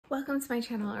Welcome to my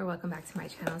channel, or welcome back to my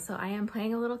channel. So I am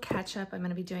playing a little catch up. I'm going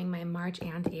to be doing my March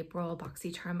and April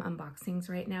Boxycharm unboxings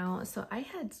right now. So I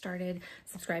had started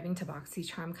subscribing to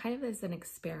Boxycharm kind of as an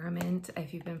experiment.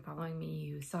 If you've been following me,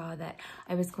 you saw that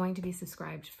I was going to be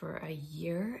subscribed for a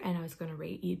year and I was going to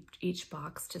rate each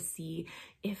box to see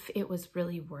if it was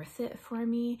really worth it for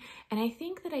me. And I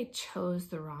think that I chose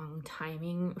the wrong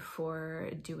timing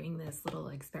for doing this little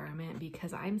experiment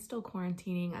because I'm still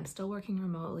quarantining, I'm still working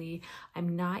remotely,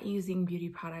 I'm not using beauty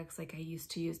products like I used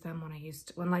to use them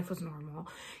when life was normal,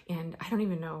 and I don't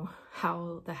even know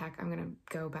how the heck I'm gonna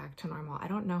go back to normal. I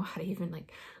don't know how to even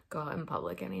like go out in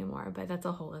public anymore, but that's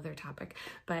a whole other topic.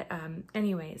 But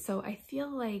anyway, so I feel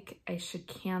like I should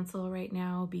cancel right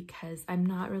now because I'm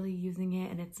not really using it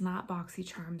and it's not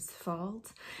Boxycharm's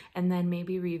fault, and then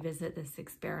maybe revisit this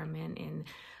experiment in,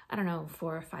 I don't know,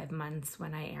 4 or 5 months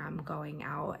when I am going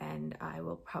out, and I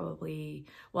will probably,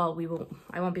 well,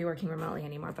 I won't be working remotely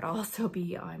anymore, but I'll also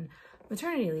be on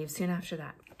maternity leave soon after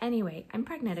that. Anyway, I'm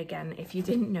pregnant again, if you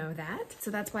didn't know that.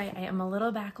 So that's why I am a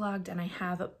little backlogged and I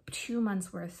have 2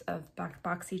 months worth of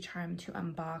Boxycharm to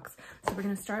unbox. So we're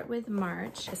gonna start with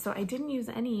March. So I didn't use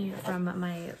any from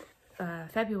my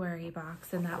February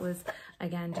box, and that was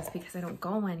again just because I don't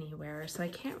go anywhere, so I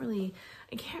can't really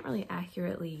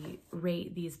accurately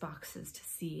rate these boxes to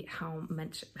see how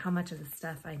much of the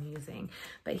stuff I'm using.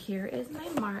 But here is my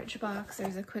March box.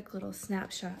 There's a quick little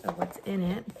snapshot of what's in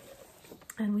it,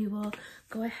 and we will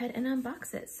go ahead and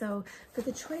unbox it. So for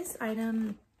the choice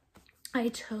item, I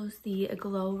chose the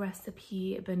Glow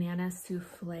Recipe Banana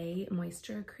Souffle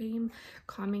Moisture Cream,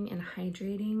 calming and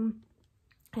hydrating.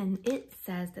 And it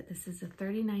says that this is a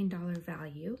 $39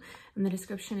 value, and the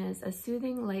description is a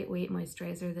soothing, lightweight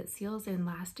moisturizer that seals in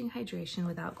lasting hydration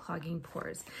without clogging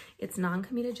pores. It's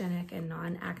non-comedogenic and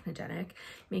non-acnogenic,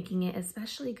 making it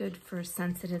especially good for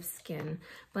sensitive skin.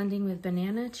 Blending with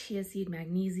banana, chia seed,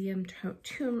 magnesium,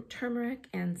 turmeric,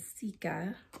 and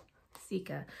Cica.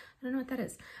 I don't know what that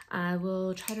is. I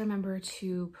will try to remember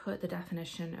to put the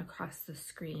definition across the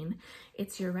screen.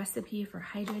 It's your recipe for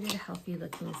hydrated, healthy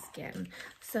looking skin.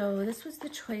 So this was the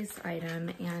choice item,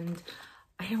 and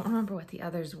I don't remember what the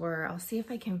others were. I'll see if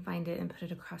I can find it and put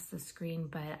it across the screen,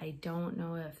 but I don't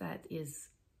know if that is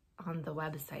on the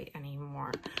website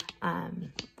anymore.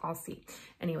 I'll see.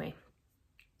 Anyway.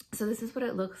 So this is what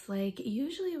it looks like.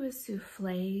 Usually with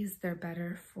souffles, they're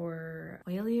better for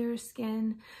oilier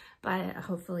skin, but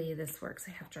hopefully this works.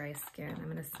 I have dry skin. I'm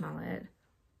gonna smell it.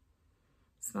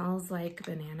 Smells like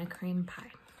banana cream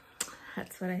pie.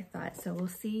 That's what I thought. So we'll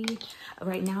see.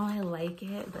 Right now I like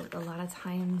it, but a lot of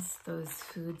times those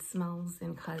food smells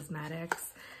in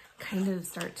cosmetics kind of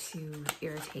start to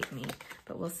irritate me,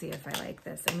 but we'll see if I like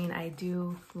this. I mean, I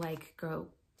do like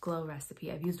Glow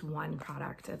Recipe. I've used one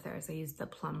product of theirs. I used the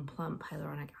Plum Plump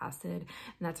hyaluronic acid,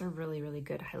 and that's a really, really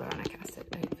good hyaluronic acid.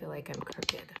 I feel like I'm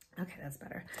crooked. Okay, that's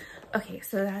better. Okay,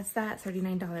 so that's that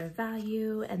 $39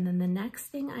 value. And then the next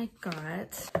thing I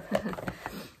got,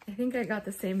 I think I got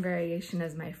the same variation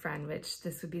as my friend, which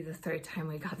this would be the 3rd time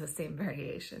we got the same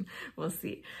variation. We'll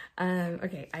see.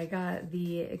 Okay, I got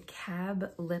the Cab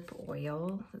Lip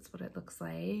Oil. That's what it looks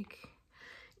like.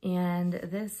 And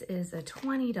this is a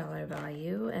 $20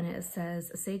 value, and it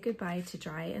says, say goodbye to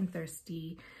dry and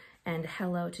thirsty and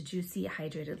hello to juicy,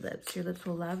 hydrated lips. Your lips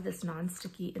will love this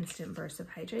non-sticky instant burst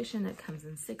of hydration that comes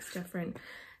in 6 different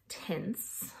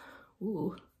tints.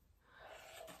 Ooh.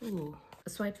 Ooh.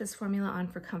 Swipe this formula on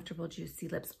for comfortable, juicy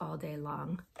lips all day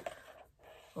long.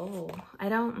 Oh,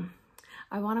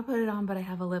 I want to put it on, but I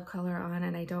have a lip color on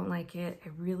and I don't like it. I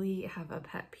really have a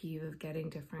pet peeve of getting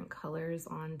different colors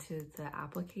onto the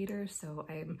applicator, so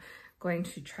I'm going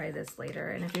to try this later.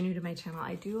 And if you're new to my channel,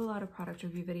 I do a lot of product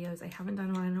review videos. I haven't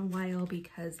done one in a while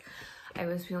because I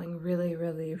was feeling really,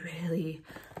 really, really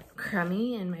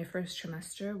crummy in my first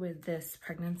trimester with this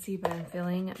pregnancy, but I'm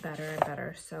feeling better and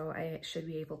better, so I should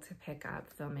be able to pick up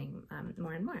filming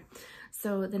more and more.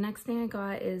 So the next thing I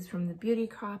got is from the Beauty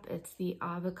Crop. It's the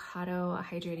Avocado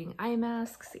Hydrating Eye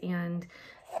Masks, and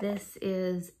this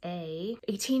is a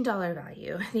 $18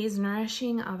 value. These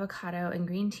nourishing avocado and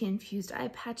green tea infused eye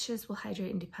patches will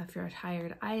hydrate and depuff your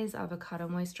tired eyes. Avocado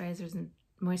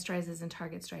moisturizes and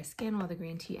targets dry skin, while the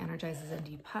green tea energizes and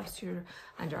depuffs your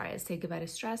under eyes. Say goodbye to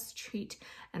stress, treat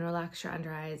and relax your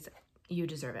under eyes. You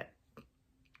deserve it.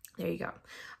 There you go.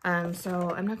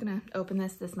 So I'm not gonna open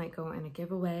this. This might go in a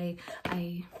giveaway.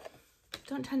 I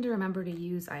don't tend to remember to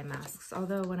use eye masks,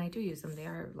 although when I do use them, they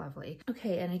are lovely.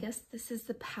 Okay, and I guess this is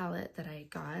the palette that I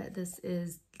got. This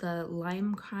is the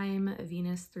Lime Crime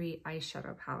Venus 3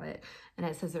 eyeshadow palette, and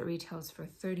it says it retails for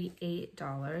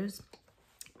 $38.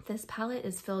 This palette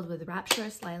is filled with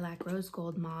rapturous lilac, rose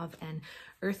gold, mauve, and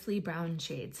earthly brown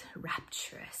shades.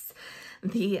 Rapturous.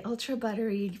 The ultra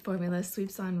buttery formula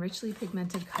sweeps on richly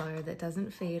pigmented color that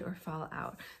doesn't fade or fall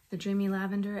out. The dreamy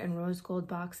lavender and rose gold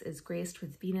box is graced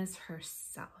with Venus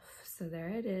herself. So there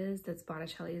it is. That's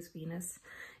Botticelli's Venus.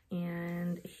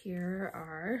 And here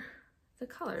are the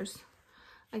colors.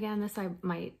 Again, this I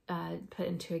might put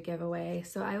into a giveaway.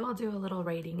 So I will do a little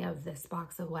rating of this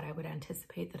box of what I would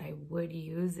anticipate that I would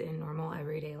use in normal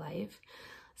everyday life.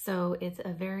 So it's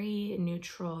a very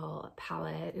neutral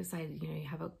palette. It's like, you know, you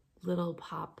have a little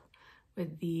pop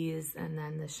with these and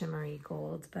then the shimmery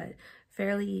gold, but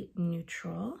fairly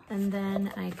neutral. And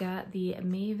then I got the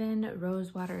Maven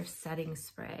Rosewater Setting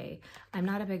Spray. I'm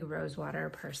not a big rosewater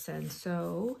person,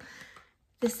 so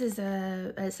this is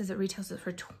it says it retails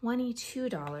for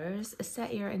 $22.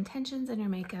 Set your intentions and your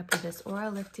makeup with this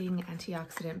aura-lifting,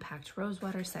 antioxidant-packed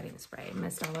rosewater setting spray.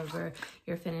 Mist all over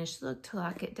your finished look to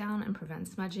lock it down and prevent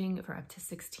smudging for up to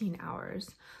 16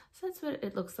 hours. So that's what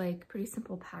it looks like. Pretty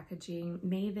simple packaging.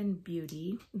 Maven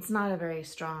Beauty. It's not a very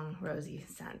strong rosy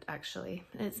scent, actually.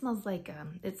 It smells like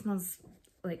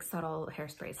subtle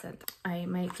hairspray scent. I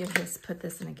might put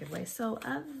this in a giveaway. So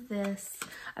of this,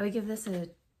 I would give this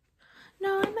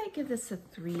I might give this a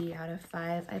 3 out of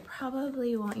 5. I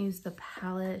probably won't use the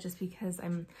palette just because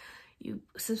you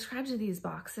subscribe to these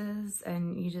boxes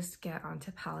and you just get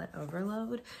onto palette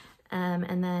overload.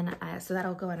 And then, so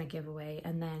that'll go on a giveaway.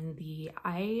 And then the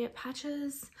eye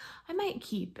patches, I might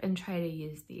keep and try to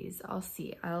use these. I'll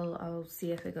see. I'll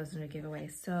see if it goes in a giveaway.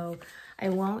 So I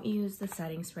won't use the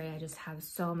setting spray. I just have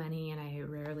so many and I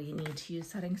rarely need to use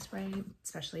setting spray,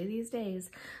 especially these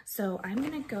days. So I'm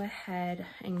gonna go ahead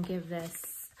and give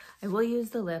this, I will use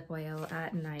the lip oil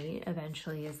at night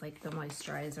eventually as like the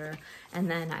moisturizer.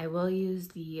 And then I will use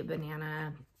the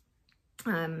banana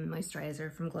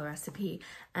moisturizer from Glow Recipe,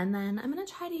 and then I'm gonna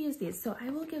try to use these. So I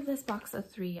will give this box a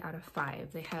 3 out of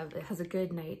 5. It has a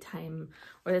good nighttime,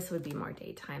 or this would be more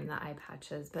daytime, the eye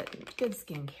patches, but good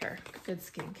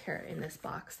skincare in this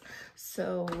box.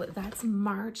 So that's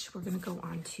March. We're gonna go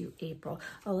on to April.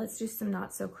 Oh, let's do some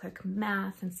not so quick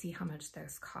math and see how much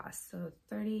this costs. So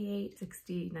 $38,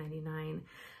 $60, $99.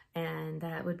 And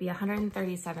that would be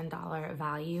 $137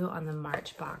 value on the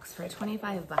March box for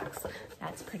 25 bucks.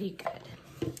 That's pretty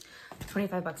good.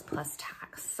 25 bucks plus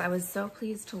tax. I was so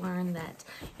pleased to learn that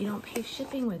you don't pay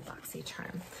shipping with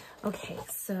Boxycharm. Okay,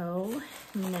 so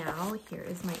now here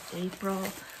is my April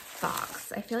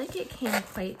box. I feel like it came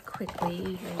quite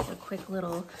quickly. Here's a quick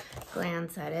little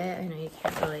glance at it. I know you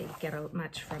can't really get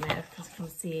much from it from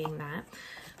seeing that.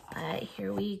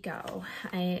 Here we go.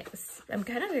 I'm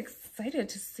kind of excited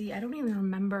to see. I don't even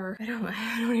remember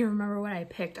what I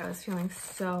picked. I was feeling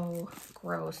so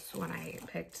gross when I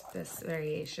picked this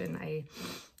variation.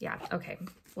 Yeah, okay.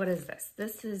 What is this?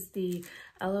 This is the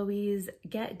Eloise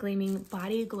Get Gleaming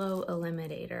Body Glow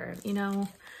Eliminator. You know,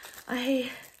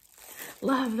 I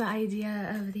love the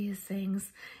idea of these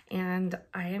things, and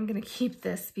I am gonna keep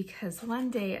this because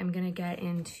one day I'm gonna get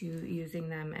into using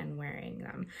them and wearing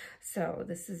them. So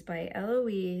this is by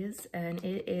Eloise, and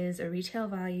it is a retail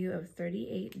value of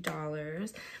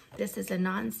 $38. This is a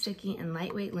non-sticky and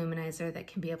lightweight luminizer that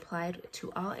can be applied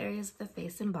to all areas of the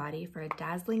face and body for a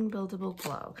dazzling buildable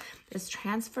glow. This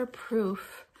transfer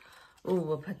proof,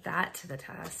 we'll put that to the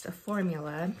test, a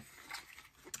formula,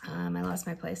 I lost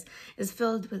my place, is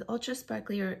filled with ultra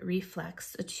sparkly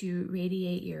reflex to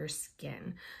radiate your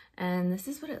skin. And this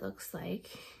is what it looks like.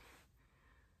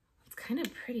 It's kind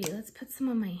of pretty. Let's put some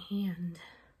on my hand.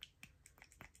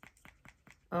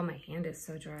 Oh, my hand is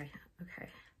so dry. Okay.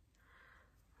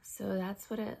 So that's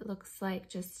what it looks like,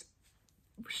 just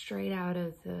straight out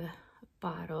of the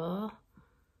bottle.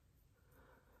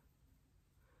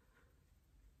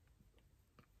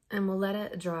 And we'll let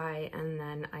it dry, and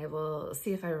then I will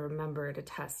see if I remember to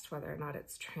test whether or not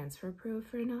it's transfer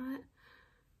proof or not.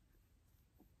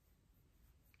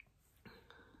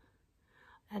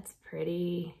 That's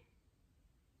pretty.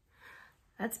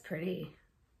 That's pretty.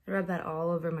 I rub that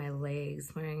all over my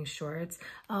legs wearing shorts.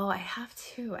 Oh, I have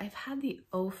to. I've had the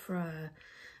Ofra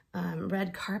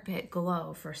red carpet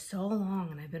glow for so long,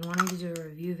 and I've been wanting to do a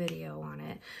review video on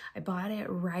it. I bought it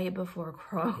right before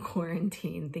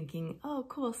quarantine thinking, oh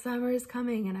cool, summer is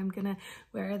coming and I'm gonna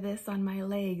wear this on my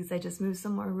legs. I just moved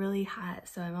somewhere really hot,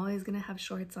 so I'm always gonna have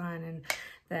shorts on, and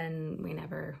then we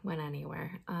never went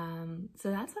anywhere. So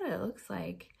that's what it looks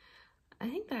like. I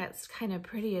think that's kind of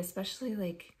pretty, especially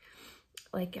like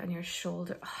on your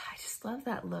shoulder. Oh, I just love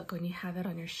that look when you have it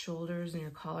on your shoulders and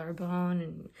your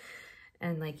collarbone,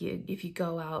 And like if you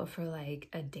go out for like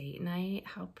a date night,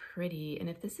 how pretty. And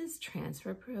if this is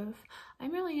transfer proof,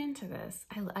 I'm really into this.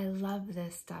 I love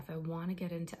this stuff. I want to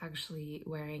get into actually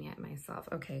wearing it myself.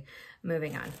 Okay,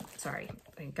 moving on. Sorry,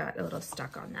 I got a little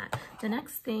stuck on that. The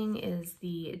next thing is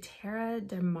the Terra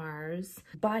de Mars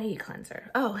body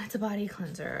cleanser. Oh, it's a body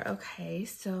cleanser. Okay,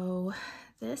 so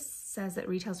this says it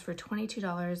retails for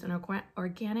 $22, an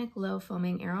organic,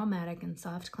 low-foaming, aromatic, and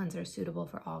soft cleanser suitable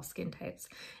for all skin types,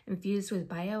 infused with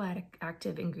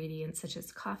bioactive ingredients such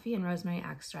as coffee and rosemary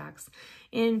extracts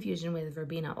in infusion with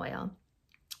verbena oil.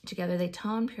 Together, they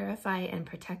tone, purify, and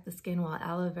protect the skin while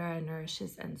aloe vera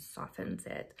nourishes and softens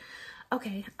it.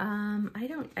 Okay,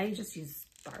 I just use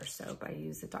bar soap. I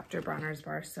use the Dr. Bronner's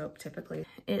bar soap typically.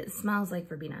 It smells like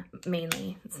verbena,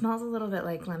 mainly. It smells a little bit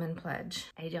like lemon pledge.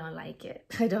 I don't like it.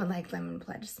 I don't like lemon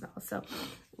pledge smell. So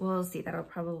we'll see. That'll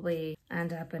probably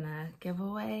end up in a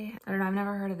giveaway. I don't know. I've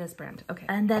never heard of this brand. Okay.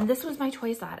 And then this was my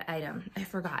choice item. I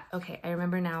forgot. Okay. I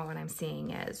remember now when I'm seeing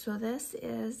it. So this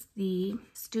is the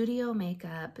Studio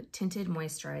Makeup Tinted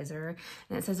Moisturizer.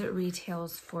 And it says it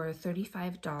retails for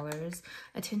 $35.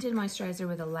 A tinted moisturizer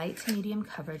with a light to medium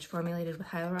coverage formulated with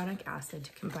hyaluronic acid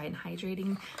to combine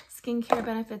hydrating skincare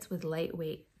benefits with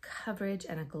lightweight coverage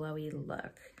and a glowy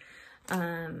look.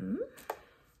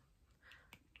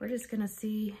 We're just gonna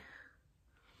see.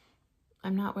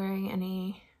 I'm not wearing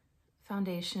any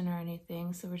foundation or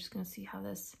anything, so we're just gonna see how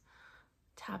this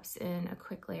taps in a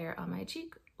quick layer on my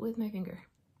cheek with my finger.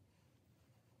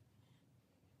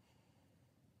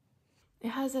 It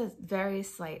has a very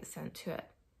slight scent to it,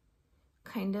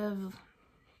 kind of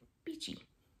beachy.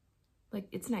 Like,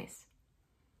 it's nice.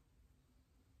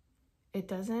 It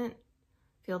doesn't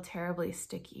feel terribly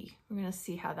sticky. We're gonna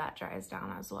see how that dries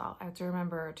down as well. I have to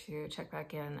remember to check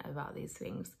back in about these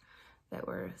things that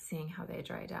we're seeing how they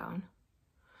dry down.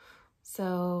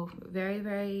 So very,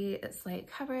 very slight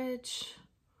coverage.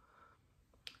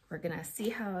 We're gonna see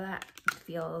how that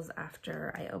feels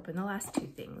after I open the last two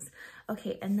things.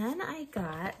 Okay, and then I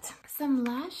got some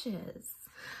lashes.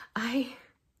 I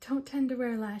don't tend to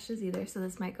wear lashes either, so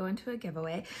this might go into a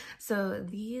giveaway. So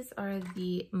these are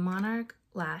the Monarch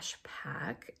Lash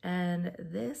Pack, and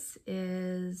these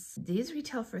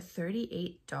retail for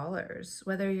 $38.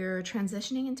 Whether you're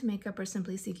transitioning into makeup or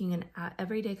simply seeking an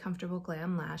everyday comfortable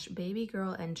glam lash, Baby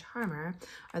Girl and Charmer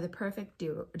are the perfect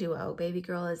duo. Baby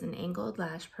Girl is an angled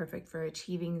lash perfect for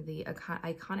achieving the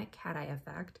iconic cat eye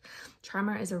effect.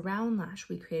 Charmer is a round lash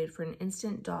we created for an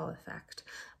instant doll effect.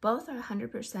 Both are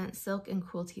 100% silk and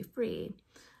cruelty-free.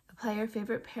 Apply your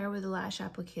favorite pair with a lash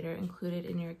applicator included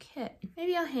in your kit.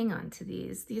 Maybe I'll hang on to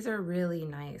these. These are really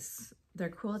nice. They're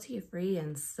cruelty-free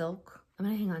and silk. I'm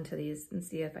gonna hang on to these and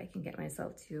see if I can get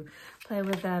myself to play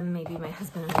with them. Maybe my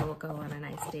husband and I will go on a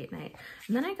nice date night.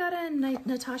 And then I got a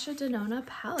Natasha Denona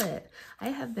palette. I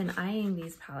have been eyeing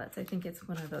these palettes. I think it's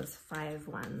one of those 5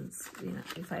 ones, you know,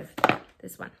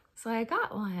 this one. So I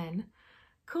got one.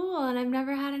 Cool, and I've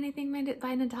never had anything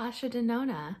by Natasha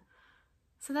Denona.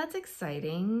 So that's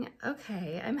exciting.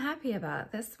 Okay, I'm happy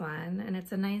about this one, and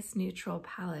it's a nice neutral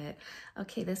palette.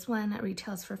 Okay, this one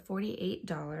retails for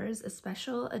 $48, a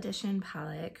special edition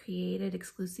palette created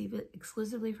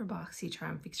exclusively for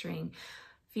Boxycharm,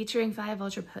 featuring 5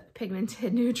 ultra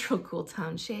pigmented neutral cool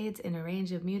tone shades in a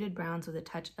range of muted browns with a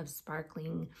touch of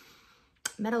sparkling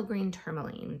metal green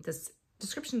tourmaline. This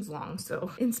description's long,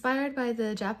 so. Inspired by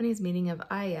the Japanese meaning of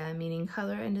aya, meaning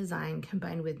color and design,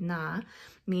 combined with na,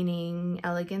 meaning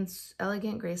elegant,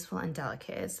 graceful, and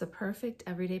delicate. It's the perfect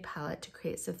everyday palette to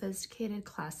create sophisticated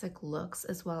classic looks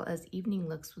as well as evening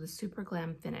looks with a super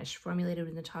glam finish, formulated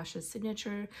with Natasha's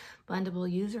signature,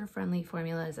 blendable, user-friendly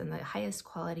formulas and the highest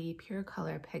quality, pure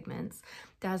color pigments,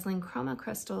 dazzling chroma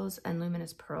crystals, and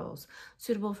luminous pearls,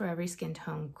 suitable for every skin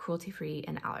tone, cruelty-free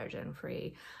and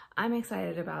allergen-free. I'm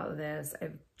excited about this.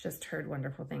 I've just heard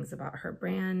wonderful things about her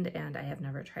brand, and I have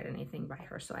never tried anything by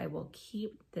her, so I will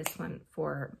keep this one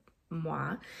for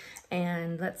moi.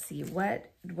 And let's see, what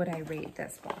would I rate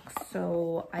this box?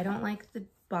 So I don't like the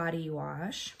body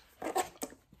wash,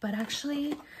 but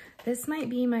actually this might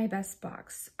be my best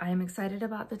box. I'm excited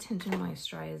about the tinted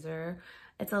moisturizer.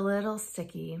 It's a little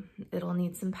sticky. It'll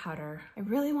need some powder. I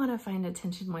really want to find a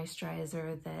tinted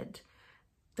moisturizer that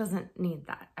doesn't need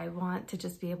that. I want to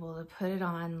just be able to put it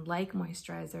on like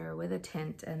moisturizer with a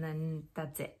tint, and then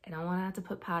that's it. I don't want to have to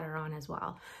put powder on as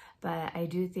well, but I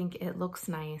do think it looks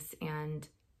nice, and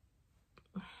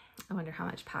I wonder how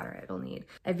much powder it'll need.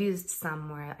 I've used some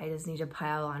where I just need to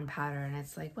pile on powder, and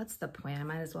it's like, what's the point? I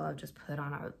might as well have just put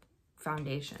on a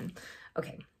foundation.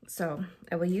 Okay, so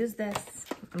I will use this.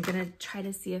 I'm gonna try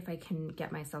to see if I can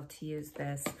get myself to use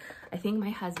this. I think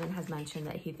my husband has mentioned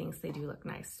that he thinks they do look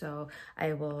nice, so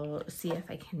I will see if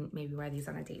I can maybe wear these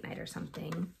on a date night or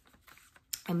something.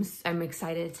 I'm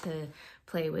excited to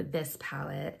play with this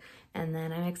palette, and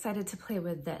then I'm excited to play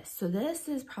with this. So this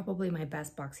is probably my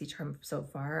best Boxycharm so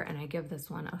far, and I give this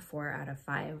one a 4 out of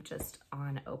 5 just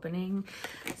on opening.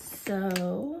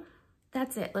 So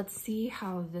that's it. Let's see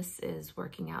how this is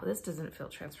working out. This doesn't feel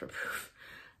transfer proof.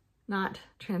 Not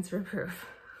transfer proof.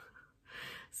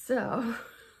 So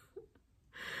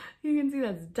you can see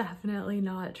that's definitely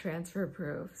not transfer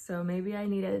proof. So maybe I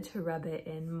needed to rub it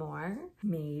in more.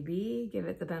 Maybe give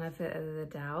it the benefit of the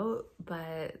doubt,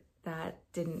 but that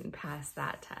didn't pass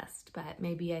that test. But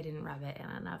maybe I didn't rub it in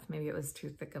enough. Maybe it was too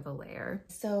thick of a layer.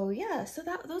 So yeah, so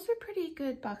those were pretty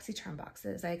good Boxycharm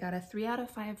boxes. I got a 3 out of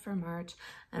 5 for March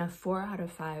and a 4 out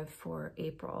of 5 for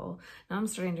April. Now I'm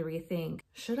starting to rethink,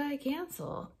 should I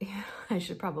cancel? I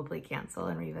should probably cancel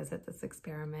and revisit this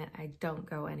experiment. I don't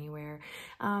go anywhere.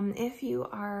 If you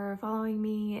are following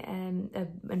me and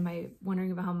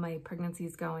wondering about how my pregnancy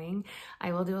is going,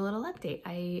 I will do a little update.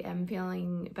 I am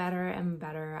feeling better and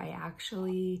better. I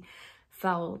actually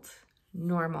felt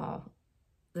normal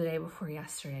the day before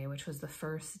yesterday, which was the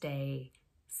first day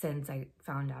since I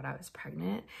found out I was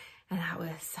pregnant. And that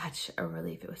was such a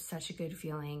relief. It was such a good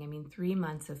feeling. I mean, 3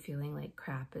 months of feeling like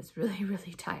crap is really,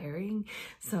 really tiring.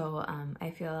 So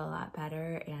I feel a lot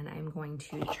better, and I'm going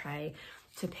to try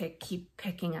to keep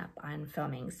picking up on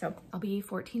filming. So I'll be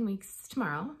 14 weeks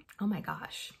tomorrow. Oh my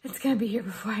gosh, it's gonna be here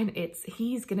before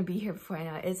he's gonna be here before I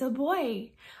know it. It's a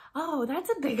boy. Oh, that's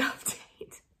a big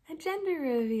update. A gender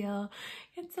reveal.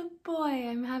 It's a boy.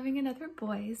 I'm having another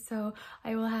boy. So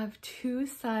I will have 2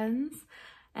 sons,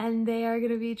 and they are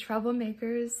going to be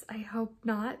troublemakers. I hope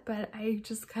not, but I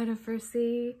just kind of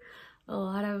foresee a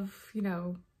lot of, you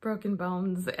know, broken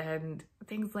bones and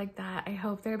things like that. I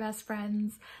hope they're best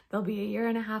friends. They'll be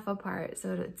 1.5 years apart.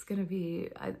 So it's going to be,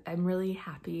 I'm really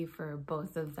happy for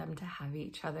both of them to have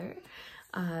each other.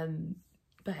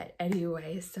 But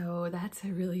anyway, so that's a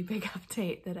really big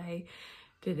update that I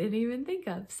didn't even think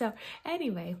of. So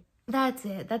anyway, that's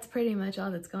it. That's pretty much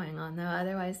all that's going on though.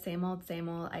 Otherwise, same old, same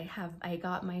old. I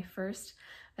got my first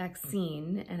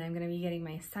vaccine, and I'm going to be getting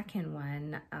my second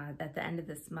one at the end of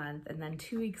this month. And then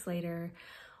 2 weeks later,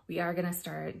 we are going to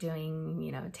start doing,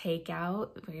 you know, takeout.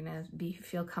 We're going to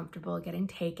feel comfortable getting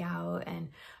takeout and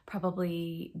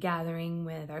probably gathering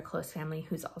with our close family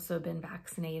who's also been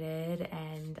vaccinated.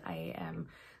 And I am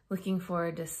looking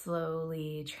forward to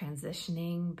slowly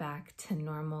transitioning back to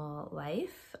normal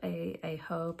life. I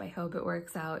hope it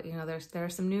works out. You know, there are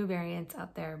some new variants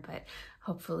out there, but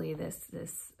hopefully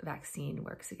this vaccine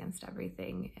works against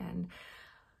everything, and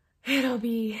it'll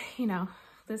be, you know,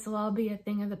 this will all be a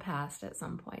thing of the past at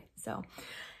some point. So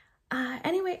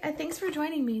anyway, thanks for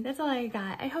joining me. That's all I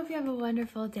got. I hope you have a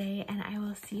wonderful day, and I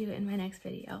will see you in my next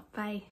video. Bye.